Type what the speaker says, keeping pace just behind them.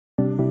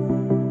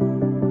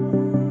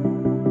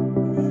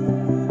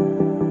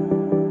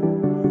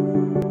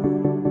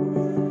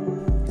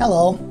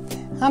Hello,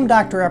 I'm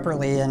Dr.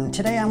 Epperly, and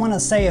today I want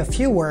to say a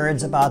few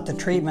words about the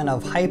treatment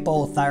of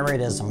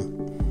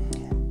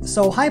hypothyroidism.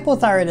 So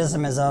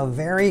hypothyroidism is a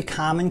very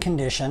common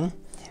condition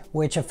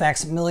which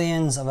affects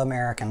millions of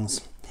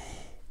Americans.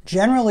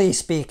 Generally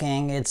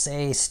speaking, it's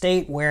a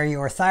state where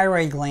your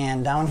thyroid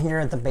gland down here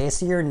at the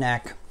base of your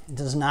neck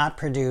does not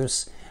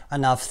produce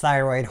enough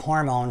thyroid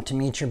hormone to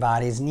meet your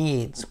body's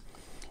needs.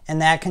 And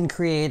that can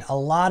create a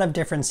lot of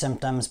different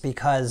symptoms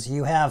because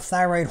you have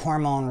thyroid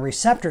hormone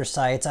receptor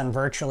sites on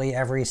virtually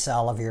every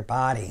cell of your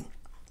body.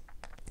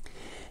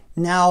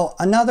 Now,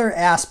 another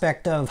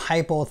aspect of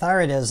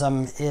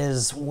hypothyroidism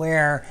is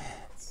where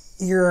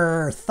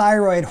your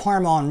thyroid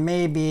hormone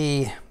may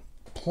be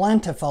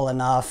plentiful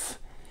enough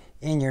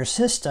in your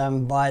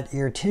system, but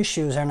your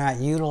tissues are not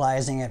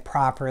utilizing it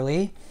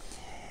properly,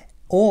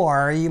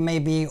 or you may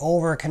be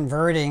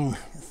over-converting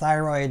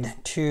thyroid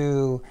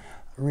to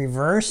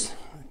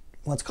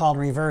what's called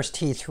reverse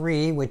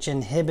T3, which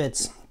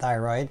inhibits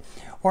thyroid,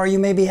 or you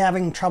may be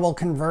having trouble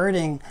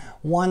converting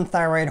one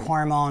thyroid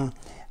hormone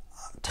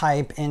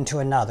type into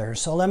another.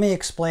 So let me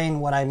explain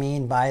what I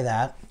mean by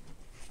that.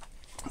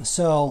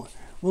 So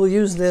we'll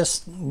use this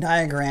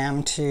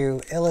diagram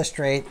to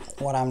illustrate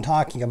what I'm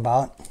talking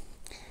about.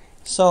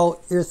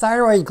 So your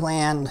thyroid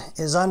gland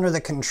is under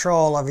the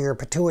control of your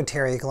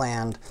pituitary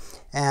gland,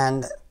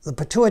 and the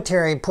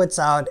pituitary puts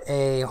out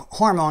a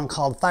hormone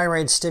called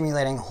thyroid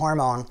stimulating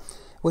hormone,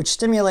 which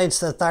stimulates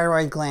the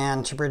thyroid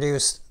gland to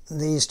produce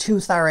these two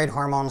thyroid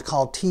hormones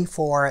called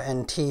T4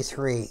 and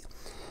T3.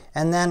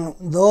 And then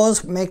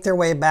those make their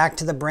way back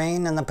to the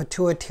brain and the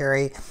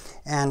pituitary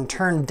and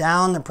turn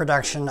down the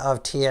production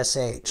of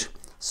TSH.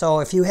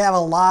 So if you have a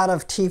lot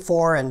of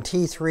T4 and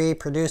T3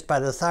 produced by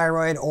the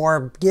thyroid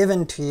or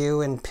given to you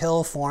in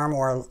pill form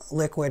or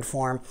liquid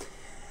form,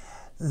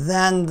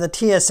 then the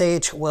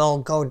TSH will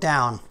go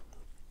down.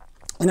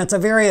 And it's a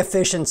very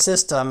efficient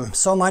system,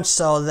 so much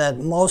so that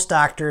most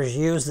doctors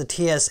use the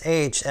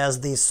TSH as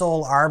the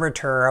sole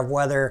arbiter of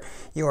whether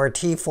your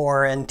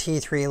T4 and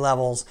T3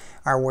 levels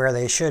are where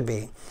they should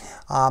be.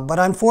 But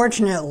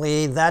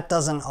unfortunately, that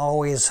doesn't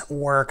always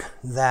work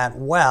that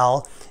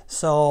well.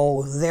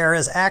 So there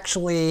is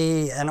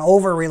actually an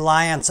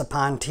over-reliance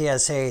upon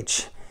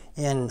TSH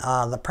in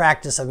the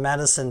practice of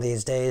medicine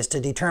these days to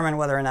determine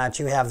whether or not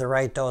you have the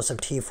right dose of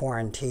T4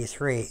 and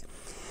T3.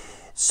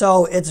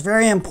 So it's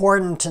very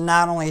important to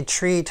not only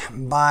treat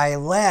by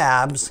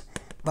labs,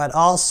 but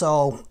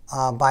also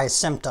by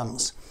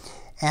symptoms.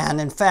 And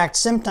in fact,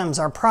 symptoms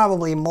are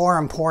probably more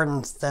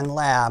important than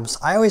labs.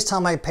 I always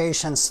tell my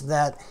patients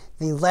that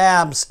the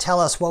labs tell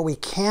us what we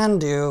can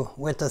do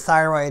with the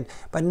thyroid,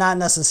 but not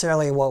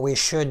necessarily what we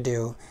should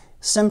do.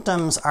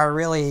 Symptoms are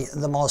really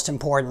the most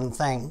important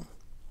thing.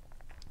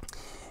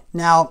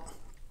 Now,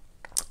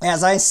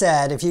 as I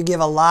said, if you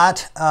give a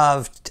lot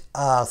of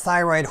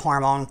thyroid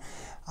hormone,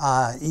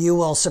 you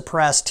will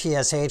suppress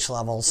TSH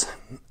levels.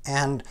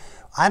 And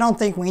I don't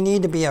think we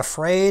need to be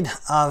afraid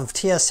of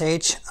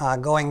TSH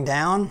going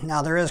down.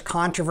 Now, there is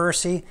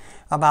controversy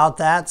about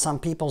that. Some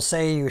people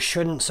say you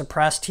shouldn't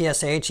suppress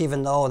TSH,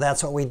 even though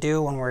that's what we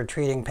do when we're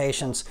treating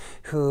patients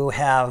who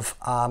have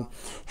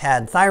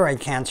had thyroid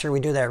cancer.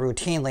 We do that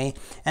routinely.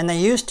 And they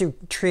used to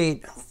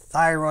treat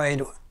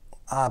thyroid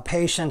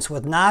patients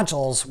with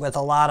nodules with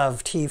a lot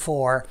of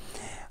T4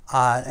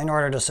 in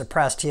order to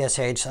suppress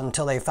TSH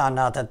until they found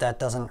out that that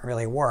doesn't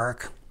really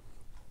work.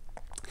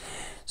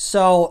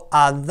 So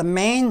the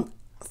main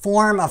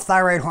form of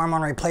thyroid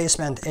hormone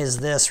replacement is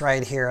this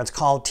right here. It's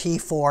called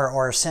T4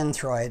 or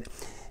Synthroid.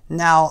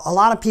 Now, a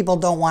lot of people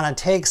don't want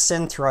to take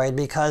Synthroid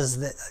because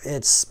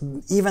it's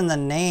even the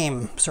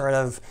name sort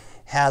of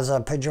has a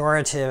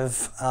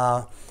pejorative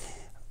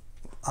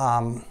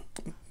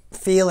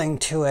feeling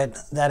to it,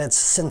 that it's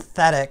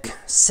synthetic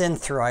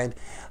Synthroid.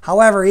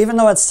 However, even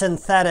though it's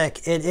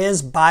synthetic, it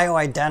is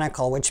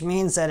bioidentical, which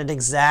means that it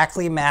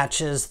exactly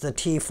matches the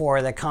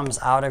T4 that comes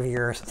out of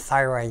your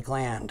thyroid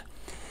gland.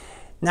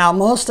 Now,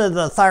 most of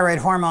the thyroid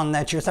hormone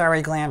that your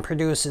thyroid gland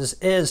produces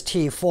is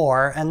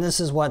T4, and this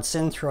is what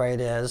Synthroid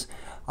is.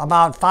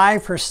 About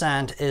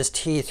 5% is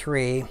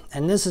T3,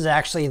 and this is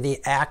actually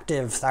the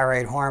active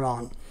thyroid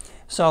hormone.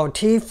 So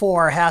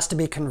T4 has to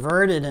be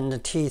converted into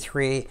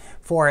T3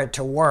 for it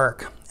to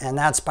work, and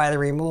that's by the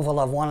removal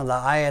of one of the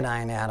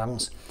iodine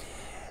atoms.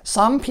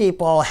 Some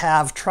people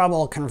have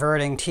trouble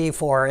converting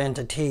T4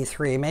 into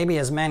T3, maybe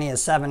as many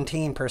as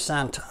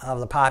 17% of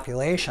the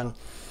population.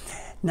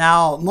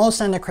 Now,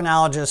 most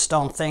endocrinologists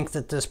don't think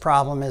that this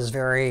problem is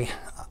very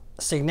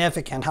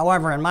significant.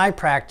 However, in my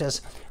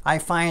practice, I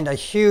find a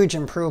huge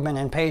improvement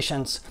in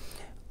patients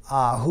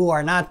who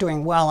are not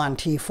doing well on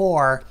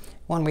T4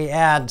 when we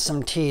add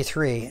some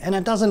T3. And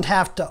it doesn't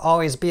have to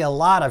always be a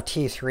lot of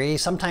T3.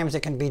 Sometimes it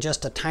can be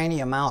just a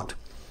tiny amount.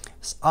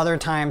 Other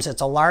times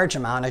it's a large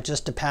amount. It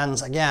just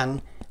depends,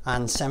 again,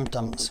 on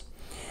symptoms.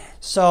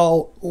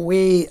 So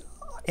we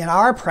in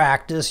our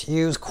practice,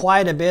 use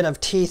quite a bit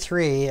of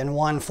T3 in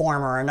one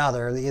form or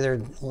another, either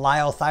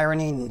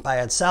liothyronine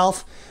by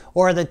itself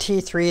or the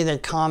T3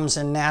 that comes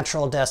in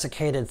natural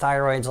desiccated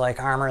thyroids like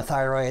Armour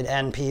thyroid,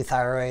 NP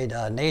thyroid,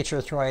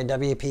 Nature thyroid,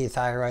 WP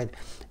thyroid,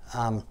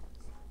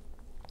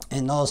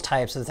 and those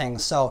types of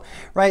things. So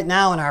right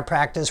now in our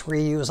practice,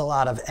 we use a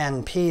lot of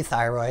NP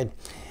thyroid.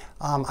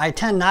 I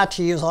tend not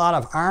to use a lot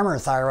of Armour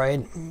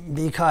thyroid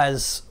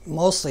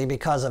mostly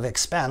because of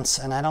expense,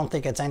 and I don't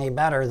think it's any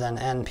better than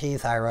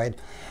NP thyroid.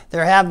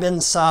 There have been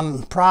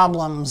some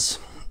problems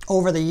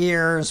over the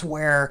years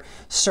where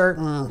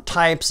certain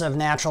types of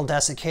natural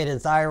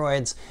desiccated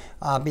thyroids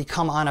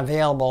become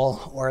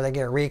unavailable, or they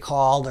get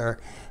recalled, or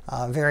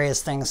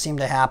various things seem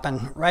to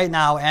happen. Right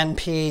now,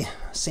 NP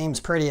seems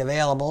pretty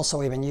available, so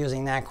we've been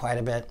using that quite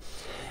a bit.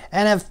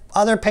 And if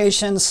other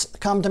patients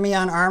come to me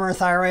on Armour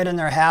thyroid and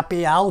they're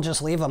happy, I'll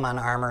just leave them on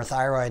Armour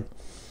thyroid.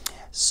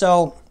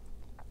 So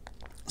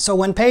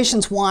when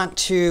patients want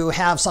to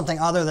have something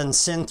other than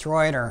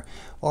Synthroid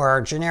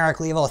or generic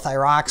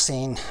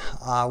levothyroxine,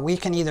 we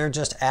can either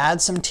just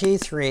add some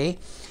T3,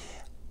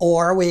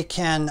 or we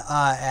can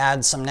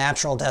add some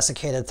natural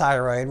desiccated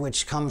thyroid,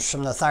 which comes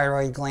from the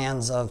thyroid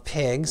glands of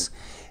pigs.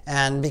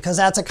 And because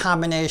that's a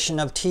combination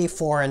of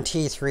T4 and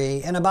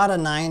T3 in about a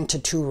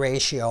 9:2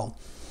 ratio.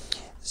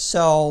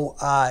 So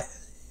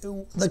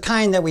the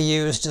kind that we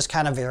use just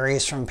kind of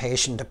varies from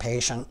patient to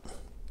patient.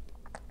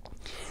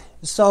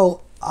 So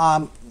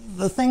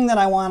the thing that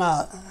I want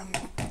to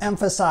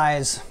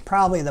emphasize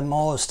probably the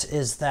most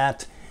is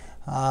that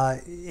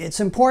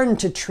it's important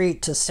to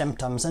treat to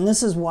symptoms. And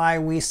this is why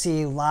we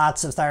see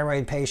lots of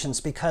thyroid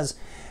patients, because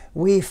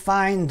we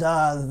find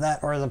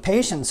or the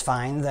patients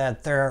find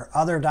that their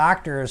other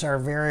doctors are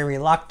very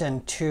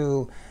reluctant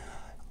to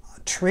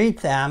treat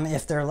them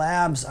if their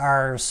labs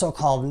are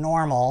so-called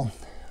normal.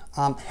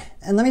 And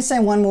let me say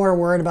one more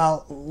word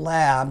about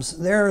labs.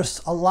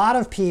 There's a lot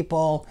of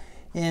people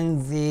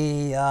in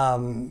the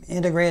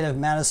integrative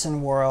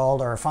medicine world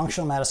or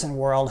functional medicine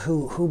world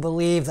who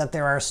believe that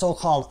there are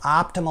so-called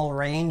optimal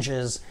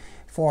ranges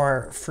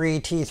for free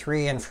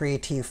T3 and free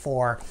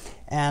T4.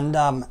 And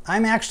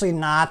I'm actually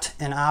not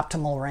an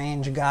optimal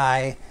range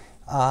guy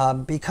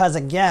because,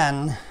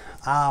 again,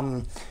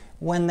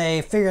 when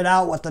they figured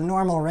out what the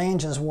normal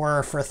ranges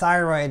were for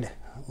thyroid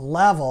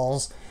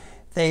levels,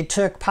 they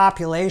took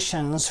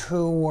populations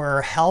who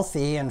were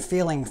healthy and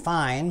feeling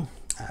fine.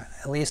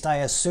 At least I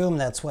assume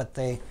that's what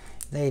they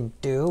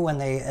do when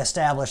they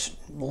establish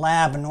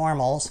lab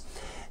normals.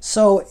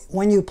 So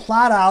when you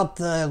plot out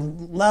the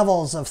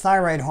levels of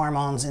thyroid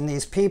hormones in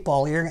these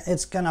people,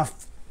 it's going to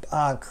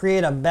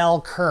create a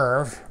bell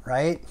curve,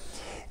 right?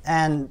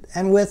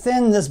 And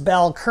within this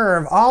bell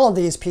curve, all of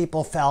these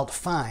people felt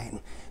fine.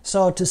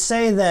 So to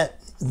say that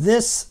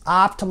this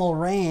optimal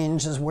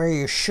range is where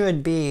you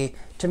should be,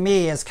 to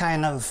me, is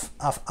kind of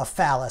a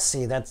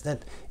fallacy.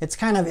 It's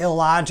kind of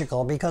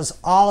illogical, because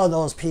all of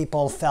those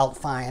people felt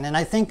fine. And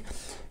I think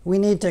we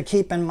need to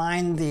keep in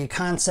mind the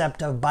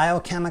concept of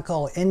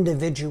biochemical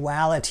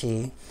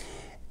individuality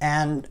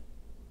and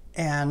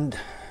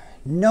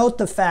note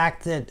the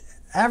fact that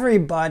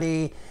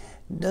everybody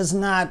does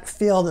not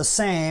feel the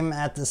same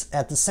at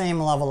the same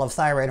level of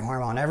thyroid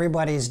hormone.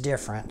 Everybody's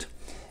different.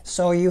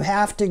 So you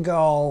have to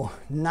go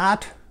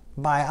not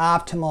by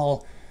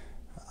optimal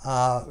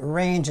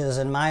ranges,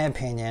 in my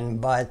opinion,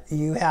 but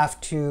you have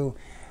to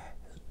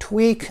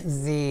tweak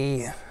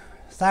the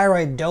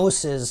thyroid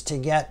doses to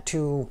get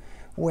to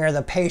where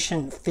the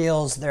patient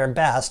feels their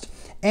best.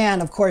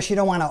 And of course, you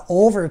don't want to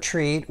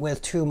overtreat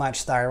with too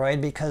much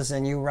thyroid, because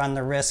then you run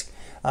the risk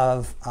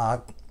of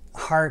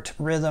heart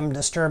rhythm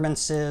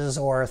disturbances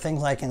or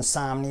things like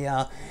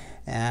insomnia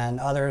and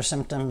other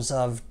symptoms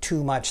of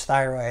too much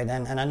thyroid.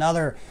 And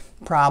another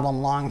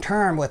problem long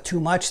term with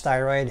too much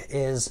thyroid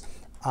is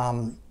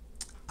osteopenia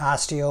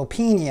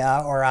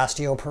or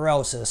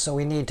osteoporosis. So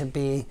we need to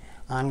be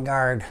on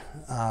guard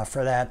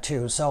for that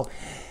too. So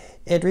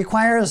it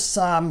requires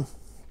a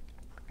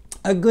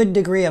good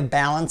degree of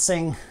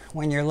balancing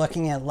when you're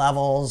looking at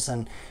levels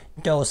and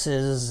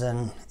doses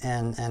and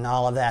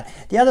all of that.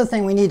 The other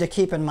thing we need to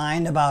keep in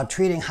mind about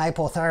treating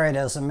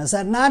hypothyroidism is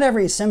that not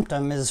every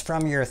symptom is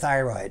from your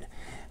thyroid.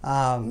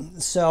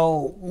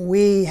 So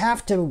we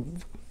have to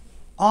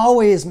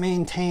always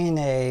maintain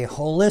a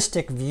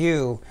holistic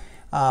view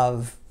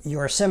of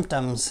your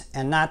symptoms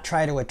and not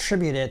try to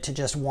attribute it to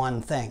just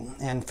one thing.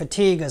 And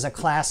fatigue is a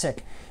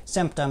classic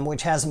symptom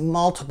which has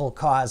multiple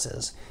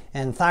causes,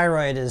 and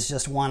thyroid is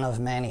just one of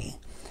many.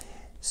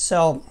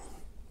 So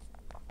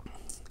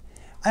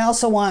I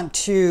also want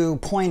to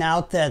point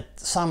out that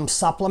some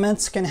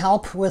supplements can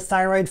help with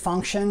thyroid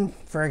function.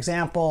 For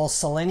example,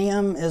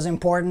 selenium is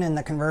important in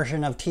the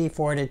conversion of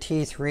T4 to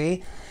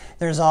T3.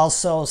 There's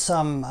also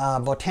some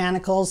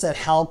botanicals that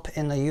help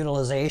in the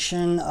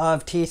utilization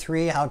of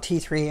T3, how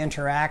T3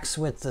 interacts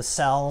with the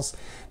cells,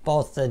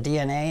 both the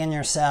DNA in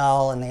your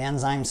cell and the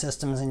enzyme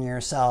systems in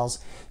your cells.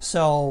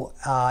 So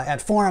at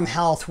Forum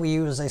Health, we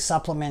use a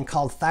supplement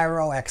called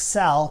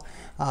ThyroXcel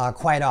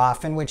quite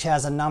often, which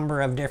has a number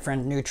of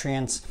different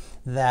nutrients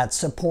that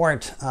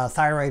support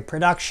thyroid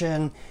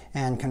production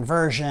and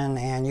conversion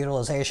and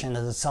utilization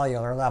at the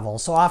cellular level.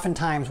 So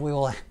oftentimes we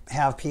will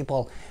have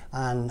people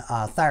on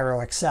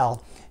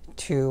ThyroXL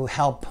to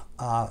help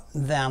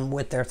them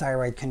with their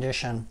thyroid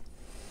condition.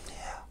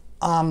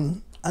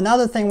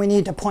 Another thing we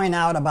need to point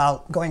out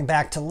about going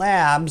back to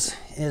labs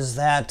is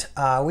that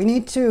we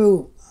need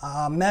to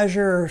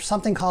measure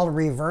something called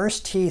reverse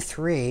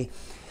T3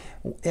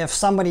 if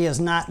somebody is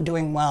not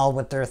doing well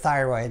with their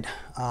thyroid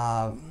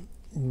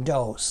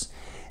dose.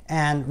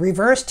 And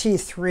reverse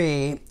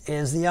T3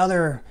 is the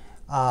other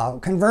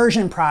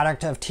conversion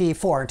product of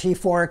T4.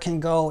 T4 can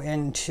go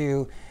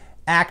into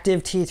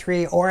active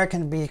T3 or it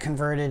can be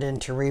converted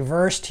into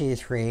reverse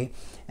T3.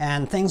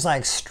 And things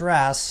like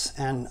stress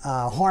and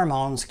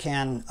hormones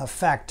can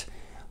affect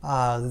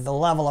the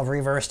level of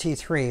reverse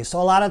T3.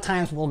 So a lot of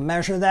times we'll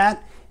measure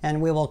that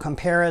and we will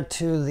compare it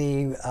to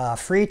the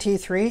free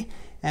T3,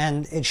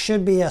 and it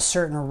should be a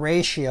certain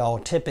ratio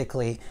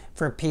typically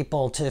for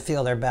people to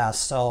feel their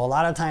best. So a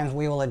lot of times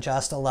we will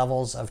adjust the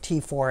levels of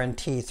T4 and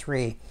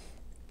T3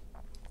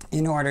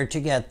 in order to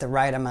get the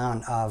right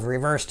amount of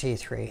reverse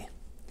T3.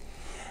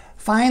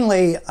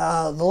 Finally,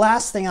 the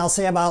last thing I'll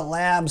say about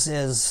labs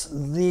is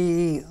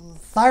the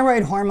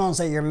thyroid hormones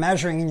that you're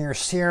measuring in your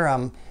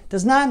serum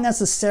does not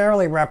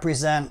necessarily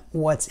represent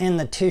what's in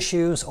the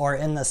tissues or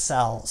in the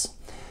cells.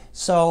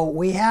 So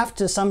we have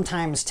to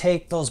sometimes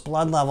take those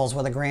blood levels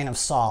with a grain of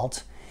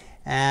salt.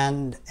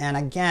 And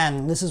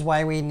again, this is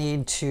why we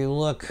need to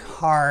look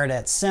hard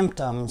at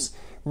symptoms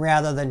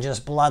rather than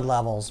just blood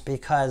levels,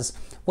 because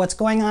what's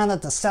going on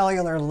at the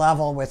cellular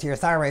level with your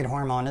thyroid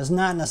hormone is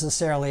not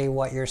necessarily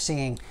what you're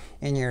seeing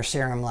in your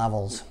serum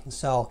levels.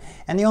 So,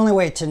 and the only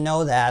way to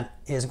know that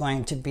is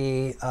going to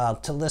be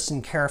to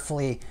listen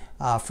carefully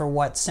for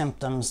what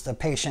symptoms the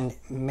patient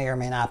may or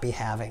may not be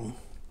having.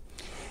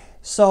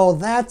 So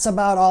that's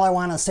about all I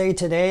want to say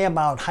today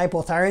about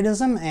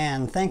hypothyroidism,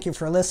 and thank you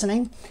for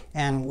listening,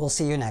 and we'll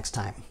see you next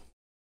time.